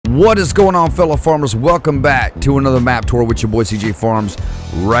What is going on, fellow farmers? Welcome back to another map tour with your boy CJ Farms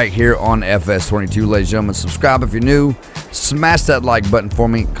right here on FS19. Ladies and gentlemen, subscribe if you're new, smash that like button for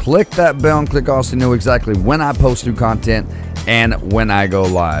me, click that bell and click also to know exactly when I post new content and when I go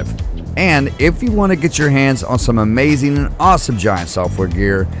live. And if you want to get your hands on some amazing and awesome Giantssoftware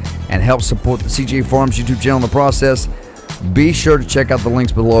gear and help support the CJ Farms YouTube channel in the process, be sure to check out the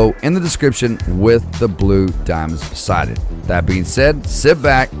links below in the description with the blue diamonds beside it. That being said, sit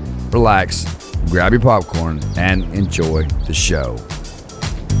back, relax, grab your popcorn, and enjoy the show.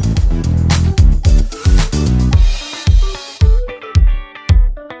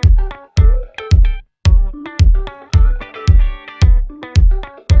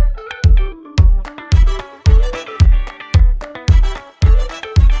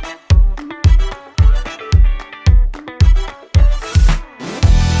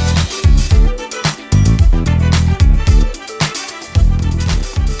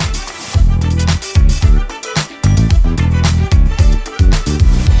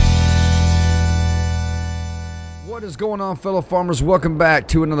 What is going on, fellow farmers? Welcome back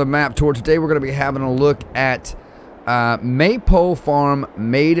to another map tour. Today we're going to be having a look at Maypole Farm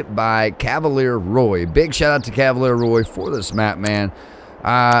made by Cavalier Roy. Big shout out to Cavalier Roy for this map, man.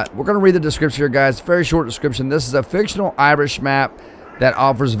 We're going to read the description here, guys. Very short description. This is a fictional Irish map that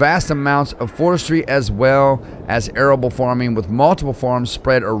offers vast amounts of forestry as well as arable farming with multiple farms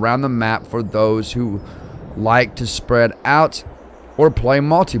spread around the map for those who like to spread out or play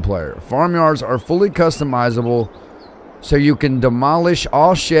multiplayer. Farmyards are fully customizable, so you can demolish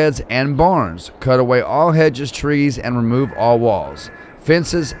all sheds and barns, cut away all hedges, trees, and remove all walls,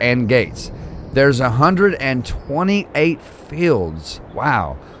 fences, and gates. There's 128 fields.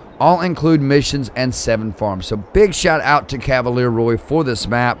 Wow. All include missions and 7 farms. So big shout out to Cavalier Roy for this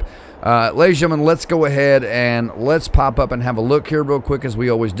map. Ladies and gentlemen, let's go ahead and let's pop up and have a look here real quick as we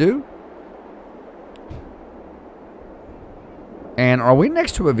always do. And are we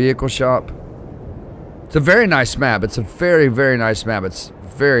next to a vehicle shop? It's a very nice map. It's a very, very nice map. It's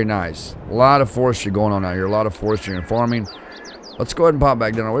very nice. A lot of forestry going on out here. A lot of forestry and farming. Let's go ahead and pop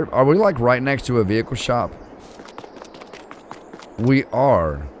back down. Are we like right next to a vehicle shop? We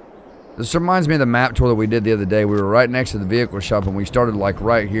are. This reminds me of the map tour that we did the other day. We were right next to the vehicle shop and we started like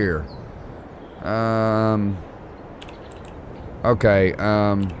right here. Okay.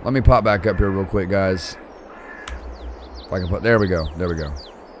 Let me pop back up here real quick, guys. If I can put, there we go. There we go.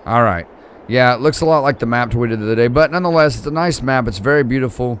 All right. Yeah, it looks a lot like the map tour we did the other day, but nonetheless, it's a nice map. It's very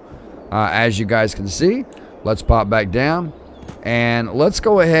beautiful, as you guys can see. Let's pop back down, and let's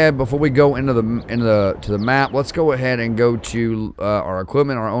go ahead before we go into the map. Let's go ahead and go to our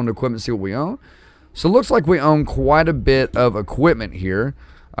equipment, our own equipment, see what we own. So it looks like we own quite a bit of equipment here.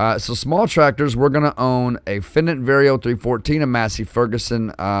 So small tractors, we're gonna own a Fendant Vario 314, a Massey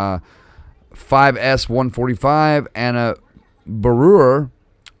Ferguson 5S 145, and a Brewer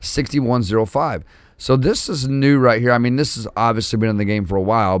 6105. So this is new right here. I mean, this has obviously been in the game for a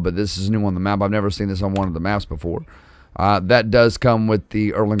while, but this is new on the map. I've never seen this on one of the maps before. That does come with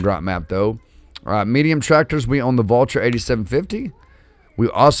the Erlengrot map, though. Medium tractors, we own the Vulture 8750. We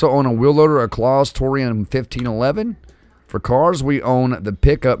also own a wheel loader, a Claus Torian 1511. For cars, we own the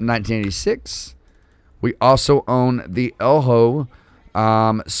Pickup 1986. We also own the Elho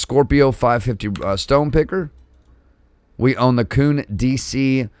Scorpio 550 Stone Picker. We own the Kuhn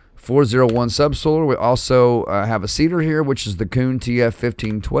DC 401 subsoiler. We also have a seeder here, which is the Kuhn TF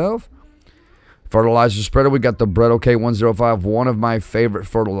 1512. Fertilizer spreader, we got the Bretto K105, one of my favorite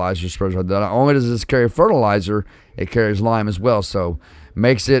fertilizer spreaders. Not only does this carry fertilizer, it carries lime as well, so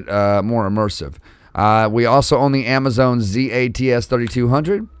makes it more immersive. We also own the Amazon ZATS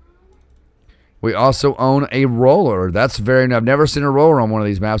 3200. We also own a roller. That's very new. I've never seen a roller on one of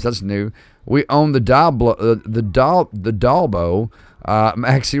these maps. That's new. We own the Dalbo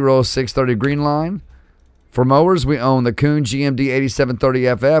Maxi Roll 630 Green Line. For mowers, we own the Kuhn GMD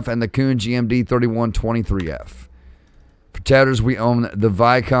 8730FF and the Kuhn GMD 3123F. For tedders, we own the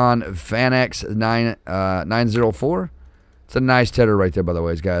Vicon Fanex 904. It's a nice tedder right there, by the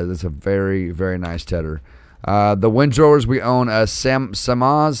way, guys. It's a very, very nice tedder. The windrowers, we own a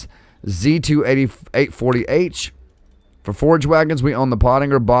Samaz Z28840H. For forage wagons, we own the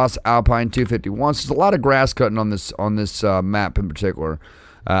Pottinger Boss Alpine 251. So there's a lot of grass cutting on this map in particular.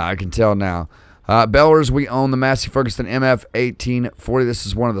 I can tell now. Bellers, we own the Massey Ferguson MF 1840. This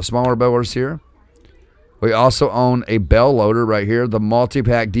is one of the smaller bellers here. We also own a bell loader right here, the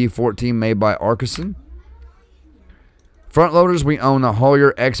Multi-Pack D14 made by Arkeson. Front loaders, we own the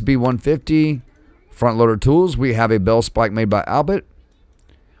Heuer XB150. Front loader tools, we have a bell spike made by Albert.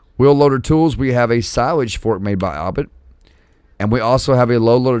 Wheel loader tools, we have a silage fork made by Albert. And we also have a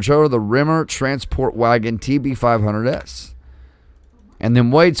low loader trailer, the Rimmer Transport Wagon TB500S. And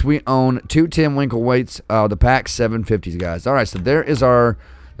then weights, we own 210 Winkle weights, the pack 750s, guys. All right, so there's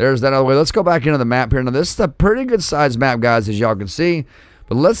that other way. Let's go back into the map here. Now, this is a pretty good size map, guys, as y'all can see.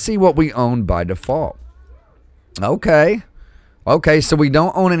 But let's see what we own by default. Okay. Okay, so we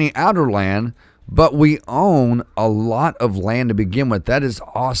don't own any outer land, but we own a lot of land to begin with. That is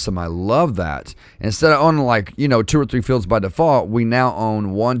awesome. I love that. Instead of owning, like, you know, 2 or 3 fields by default, we now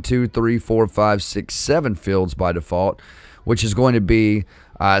own 1, 2, 3, 4, 5, 6, 7 fields by default, which is going to be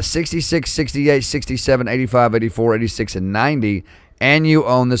 66, 68, 67, 85, 84, 86, and 90. And you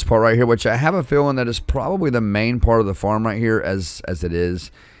own this part right here, which I have a feeling that is probably the main part of the farm right here, as it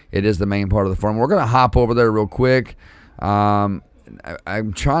is. It is the main part of the farm. We're going to hop over there real quick.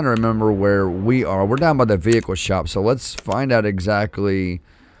 I'm trying to remember where we are. We're down by the vehicle shop, so let's find out exactly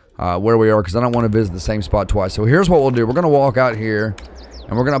where we are, because I don't want to visit the same spot twice. So here's what we'll do. We're going to walk out here,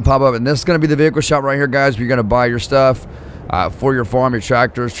 and we're going to pop up, and this is going to be the vehicle shop right here, guys. You're going to buy your stuff for your farm, your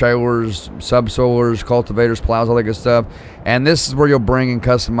tractors, trailers, subsoilers, cultivators, plows, all that good stuff. And this is where you'll bring and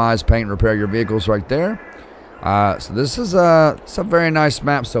customize, paint, and repair your vehicles right there. So this is it's a very nice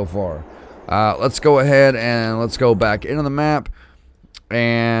map so far. Let's go ahead and let's go back into the map.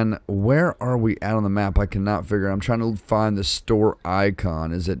 And where are we at on the map? I cannot figure it. I'm trying to find the store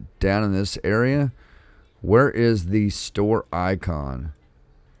icon. Is it down in this area? Where is the store icon?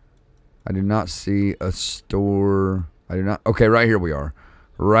 I do not see a store. I do not. Okay, right here we are.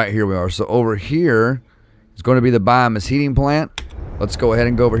 Right here we are. So over here is going to be the biomass heating plant. Let's go ahead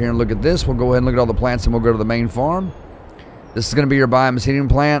and go over here and look at this. We'll go ahead and look at all the plants, and we'll go to the main farm. This is going to be your biomass heating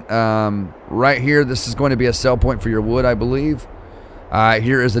plant. Right here, this is going to be a sell point for your wood, I believe.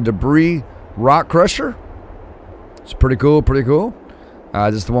 Here is a debris rock crusher. It's pretty cool, pretty cool.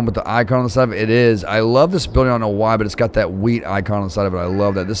 This is the one with the icon on the side of it. It is. I love this building. I don't know why, but it's got that wheat icon on the side of it. I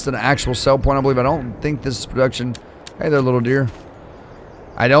love that. This is an actual sell point, I believe. I don't think this is production. Hey there, little deer.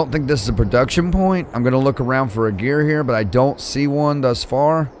 I don't think this is a production point. I'm going to look around for a gear here, but I don't see one thus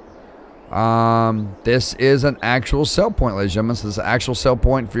far. This is an actual sell point, ladies and gentlemen. So this is an actual sell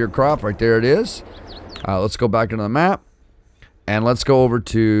point for your crop. Right there it is. Let's go back into the map. And let's go over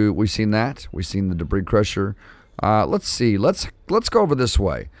to, we've seen that. We've seen the debris crusher. Let's see. Let's go over this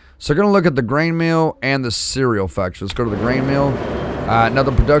way. So we're going to look at the grain mill and the cereal factory. Let's go to the grain mill.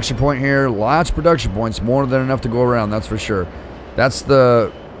 Another production point here. Lots of production points. More than enough to go around, that's for sure. That's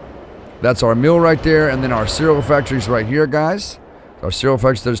our mill right there. And then our cereal factory's right here, guys. Our cereal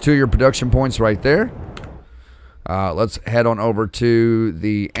factory, there's 2 of your production points right there. Let's head on over to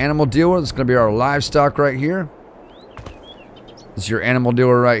the animal dealer. This is going to be our livestock right here. This is your animal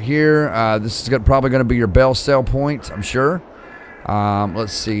dealer right here. This is probably going to be your bell sell point, I'm sure.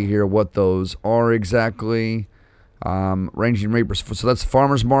 Let's see here what those are exactly. Ranging reapers. So that's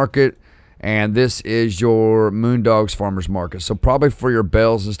farmer's market. And this is your Moondogs farmer's market. So probably for your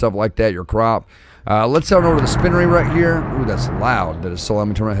bells and stuff like that, your crop. Let's head over to the spinnery right here. Ooh, that's loud. That is so loud. Let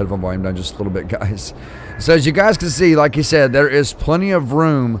me turn my headphone volume down just a little bit, guys. So as you guys can see, like you said, there is plenty of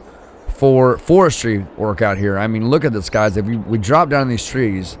room for forestry work out here. I mean, look at this, guys. If we drop down these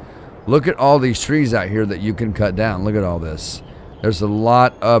trees, look at all these trees out here that you can cut down. Look at all this. There's a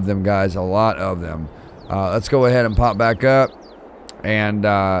lot of them, guys. A lot of them. Let's go ahead and pop back up. And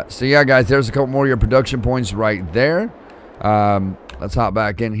so yeah, guys, there's a couple more of your production points right there. Let's hop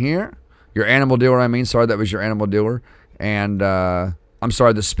back in here. Your animal dealer, I mean. Sorry, that was your animal dealer. And I'm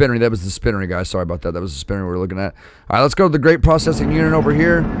sorry, the spinnery. That was the spinnery, guys. Sorry about that. That was the spinnery we were looking at. All right, let's go to the grape processing unit over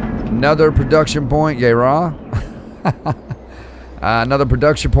here. Another production point. Yay, rah. Another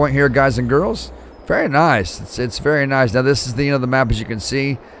production point here, guys and girls. Very nice. It's very nice. Now, this is the end of the map, as you can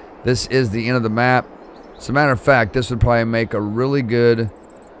see. This is the end of the map. As a matter of fact, this would probably make a really good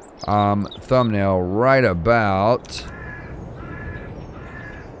thumbnail right about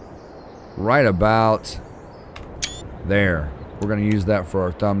there. We're going to use that for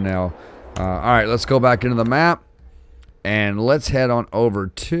our thumbnail. All right, let's go back into the map, and let's head on over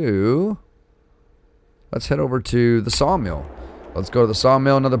to the sawmill. Let's go to the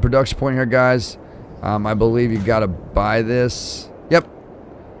sawmill. Another production point here, guys. I believe you've got to buy this. Yep.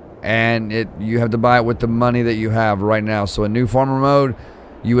 And you have to buy it with the money that you have right now. So in new farmer mode,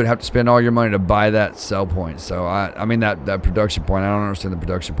 you would have to spend all your money to buy that sell point. So I mean that production point. I don't understand the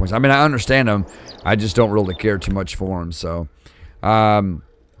production points. I mean, I understand them. I just don't really care too much for them. So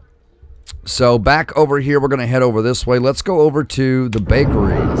so back over here, we're going to head over this way. Let's go over to the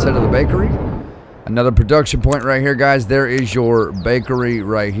bakery. Let's head to the bakery. Another production point right here, guys. There is your bakery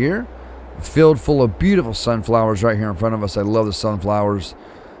right here. Filled full of beautiful sunflowers right here in front of us. I love the sunflowers.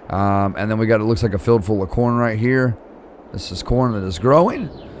 And then we got, it looks like a field full of corn right here. This is corn that is growing.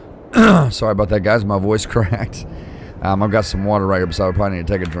 Sorry about that, guys. My voice cracked. I've got some water right here, so I probably need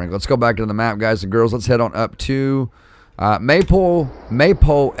to take a drink. Let's go back into the map, guys and girls. Let's head on up to Maypole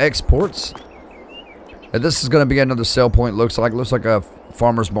Exports. This is going to be another sell point. Looks like a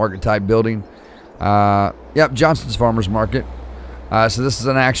farmer's market type building. Yep, Johnson's Farmer's Market. So this is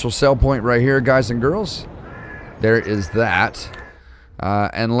an actual sell point right here, guys and girls. There is that.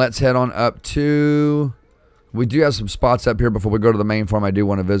 And let's head on up to... We do have some spots up here before we go to the main farm. I do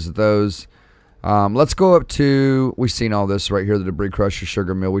want to visit those. Let's go up to... We've seen all this right here, the debris crusher,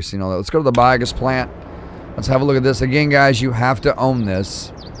 sugar mill. We've seen all that. Let's go to the biogas plant. Let's have a look at this. Again, guys, you have to own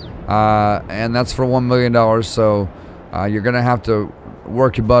this. And that's for $1 million. So you're going to have to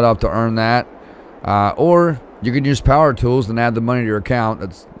work your butt off to earn that. Or you can use power tools and add the money to your account.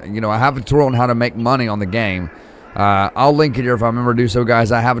 That's, you know, I have a tutorial on how to make money on the game. I'll link it here if I remember to do so,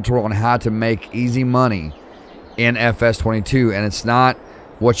 guys. I have a tutorial on how to make easy money in FS22, and it's not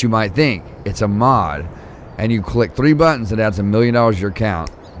what you might think. It's a mod, and you click 3 buttons that adds $1 million to your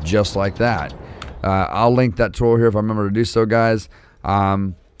account, just like that. I'll link that tutorial here if I remember to do so, guys.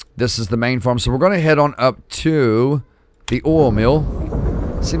 This is the main farm, so we're going to head on up to the oil mill.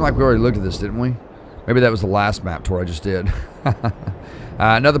 Seemed like we already looked at this, didn't we? Maybe that was the last map tour I just did.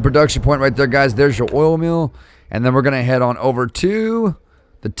 Another production point right there, guys. There's your oil mill. And then we're going to head on over to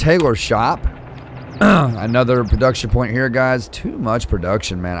the tailor shop. Another production point here, guys. Too much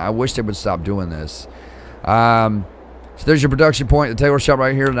production, man. I wish they would stop doing this. So there's your production point, the tailor shop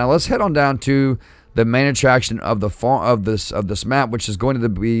right here. Now let's head on down to the main attraction of the farm of this map, which is going to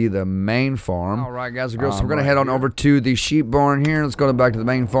be the main farm. All right, guys and girls. So we're going to head on over to the sheep barn here. Let's go back to the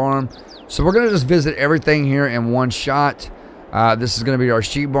main farm. So we're going to just visit everything here in one shot. This is going to be our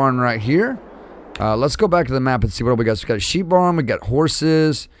sheep barn right here. Let's go back to the map and see what we got. So we got a sheep barn, we got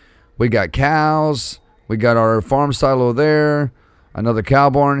horses, we got cows, we got our farm silo there, another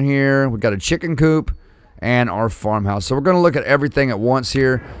cow barn here, we got a chicken coop, and our farmhouse. So we're going to look at everything at once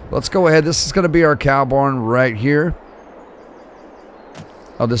here. Let's go ahead. This is going to be our cow barn right here.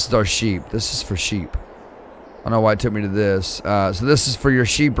 Oh, this is our sheep. This is for sheep. I don't know why it took me to this. So this is for your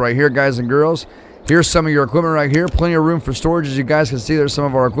sheep right here, guys and girls. Here's some of your equipment right here. Plenty of room for storage. As you guys can see, there's some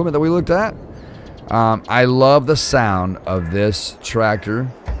of our equipment that we looked at. I love the sound of this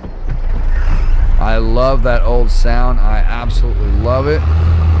tractor. I love that old sound. I absolutely love it.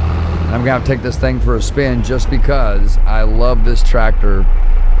 And I'm going to take this thing for a spin just because I love this tractor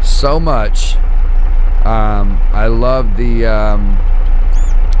so much. I love the...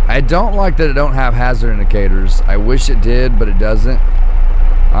 I don't like that it don't have hazard indicators. I wish it did, but it doesn't.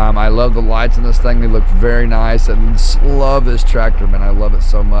 I love the lights in this thing. They look very nice. I love this tractor, man. I love it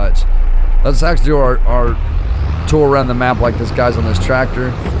so much. Let's actually do our tour around the map like this, guys, on this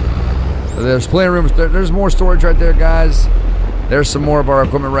tractor. There's plenty of room. There's more storage right there, guys. There's some more of our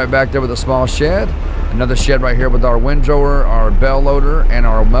equipment right back there with a small shed. Another shed right here with our windrower, our bell loader, and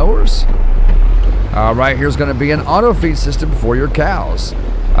our mowers. Right here's going to be an auto feed system for your cows.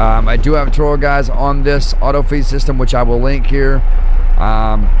 I do have a tutorial, guys, on this auto feed system, which I will link here.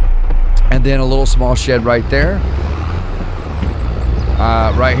 And then a little small shed right there.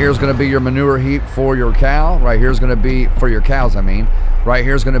 Right here is going to be your manure heap for your cow. Right here is going to be for your cows, I mean. Right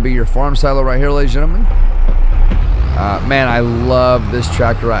here is going to be your farm silo right here, ladies and gentlemen. Man, I love this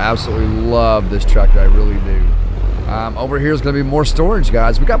tractor. I absolutely love this tractor. I really do. Over here is going to be more storage,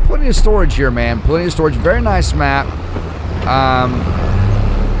 guys. We got plenty of storage here, man. Plenty of storage. Very nice map.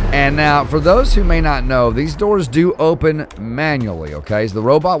 And now, for those who may not know, these doors do open manually, okay? So the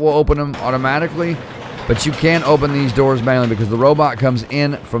robot will open them automatically, but you can open these doors manually because the robot comes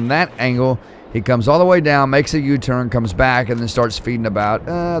in from that angle. He comes all the way down, makes a U-turn, comes back, and then starts feeding about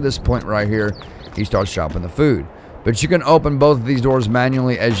this point right here. He starts chopping the food. But you can open both of these doors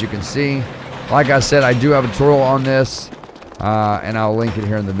manually, as you can see. Like I said, I do have a tutorial on this, and I'll link it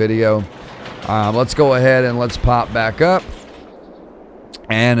here in the video. Let's go ahead and let's pop back up.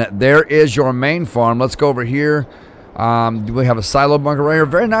 And there is your main farm. Let's go over here. We have a silo bunker right here.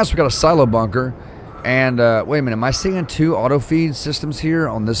 Very nice. We got a silo bunker. And wait a minute. Am I seeing 2 auto feed systems here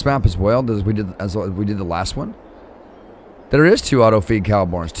on this map as well? As we did the last one. There is 2 auto feed cow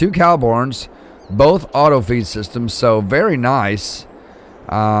barns. 2 cow barns, both auto feed systems. So very nice.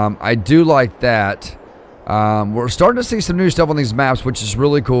 I do like that. We're starting to see some new stuff on these maps, which is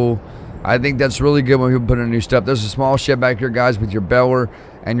really cool. I think that's really good when people put in new stuff. There's a small shed back here, guys, with your beller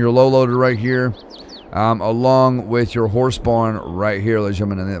and your low loader right here, along with your horse barn right here, ladies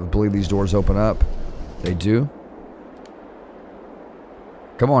and gentlemen. And I believe these doors open up. They do.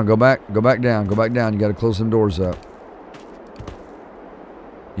 Come on, go back down, go back down. You got to close some doors up.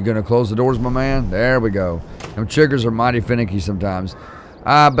 You gonna close the doors, my man? There we go. Them triggers are mighty finicky sometimes.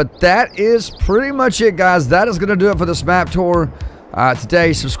 But that is pretty much it, guys. That is going to do it for this map tour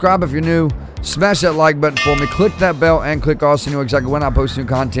today. Subscribe if you're new. Smash that like button for me. Click that bell and click all so you know exactly when I post new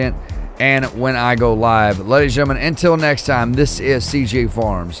content and when I go live. Ladies and gentlemen, until next time, this is CJ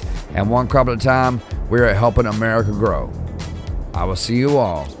Farms. And one crop at a time, we're helping America grow. I will see you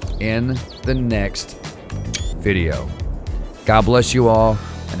all in the next video. God bless you all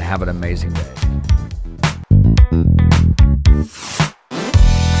and have an amazing day.